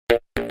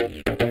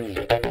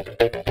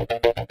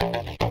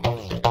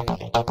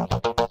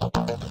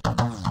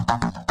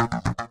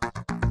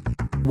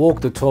Walk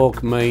the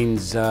talk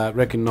means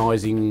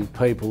recognising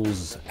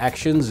people's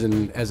actions,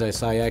 and as I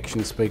say,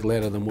 actions speak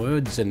louder than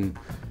words, and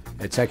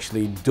it's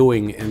actually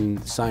doing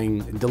and saying,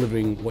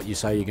 delivering what you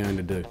say you're going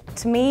to do.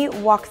 To me,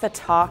 walk the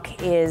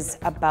talk is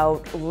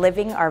about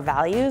living our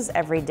values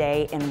every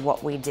day in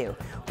what we do.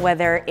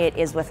 Whether it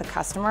is with a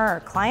customer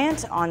or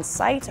client on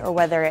site, or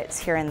whether it's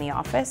here in the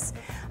office,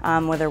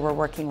 whether we're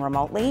working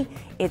remotely,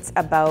 it's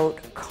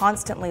about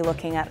constantly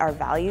looking at our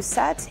value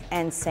set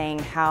and saying,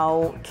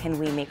 how can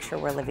we make sure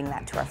we're living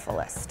that to our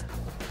fullest?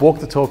 Walk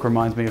the talk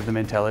reminds me of the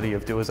mentality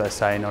of do as I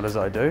say, not as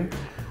I do.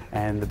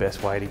 And the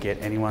best way to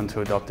get anyone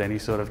to adopt any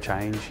sort of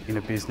change in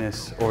a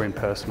business or in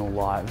personal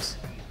lives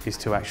is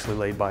to actually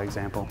lead by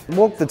example.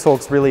 Walk the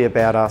talk's really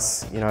about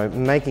us,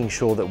 making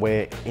sure that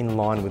we're in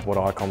line with what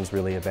IComm's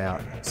really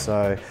about.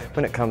 So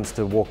when it comes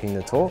to walking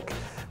the talk,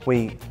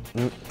 we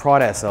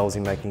pride ourselves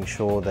in making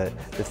sure that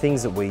the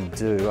things that we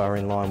do are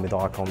in line with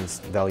IComm's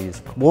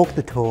values. Walk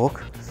the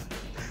talk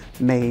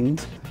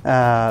means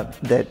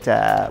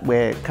that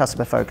we're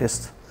customer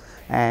focused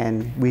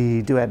and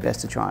we do our best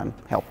to try and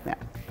help them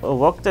out.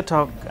 Walk the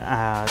talk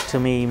to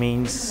me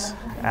means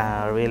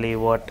really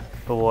what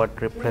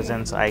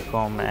represents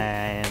IComm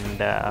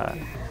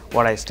and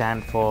what I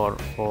stand for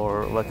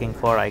working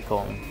for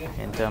IComm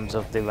in terms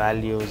of the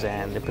values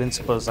and the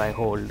principles I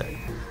hold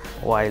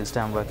whilst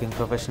I'm working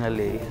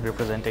professionally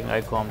representing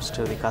IComms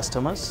to the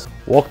customers.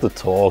 Walk the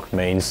talk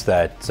means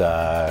that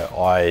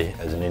I,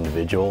 as an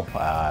individual,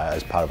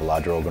 as part of a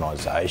larger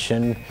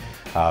organisation,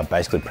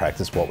 basically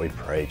practice what we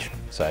preach.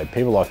 So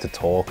people like to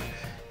talk.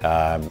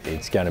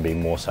 It's going to be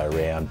more so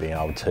around being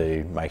able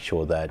to make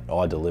sure that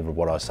I deliver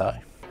what I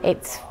say.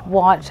 It's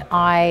what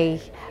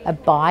I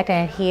abide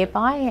and adhere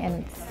by,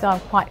 and so I'm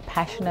quite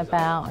passionate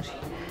about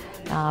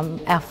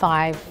our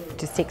 5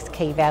 to 6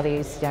 key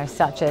values,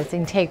 such as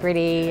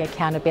integrity,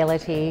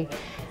 accountability,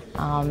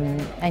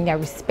 and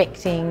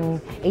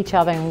respecting each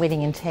other and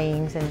winning in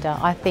teams. And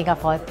I think I've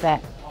followed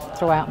that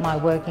throughout my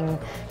working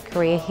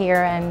career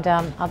here and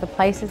other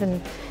places, and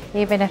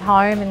even at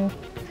home. And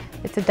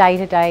it's a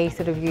day-to-day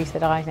sort of use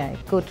that I know,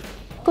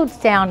 good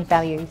sound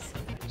values.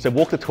 So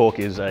Walk the Talk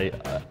is a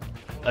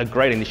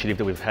great initiative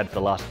that we've had for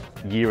the last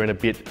year and a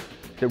bit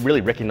that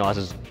really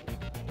recognises,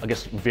 I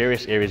guess,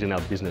 various areas in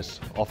our business.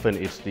 Often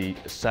it's the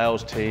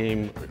sales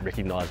team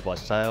recognised by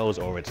sales,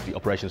 or it's the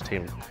operations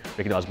team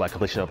recognised by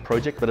completion of a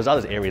project, but there's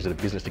other areas of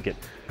the business that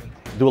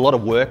do a lot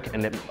of work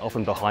and they're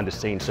often behind the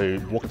scenes. So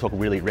Walk the Talk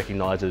really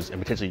recognises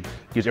and potentially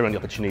gives everyone the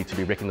opportunity to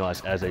be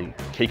recognised as a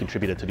key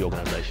contributor to the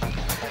organisation.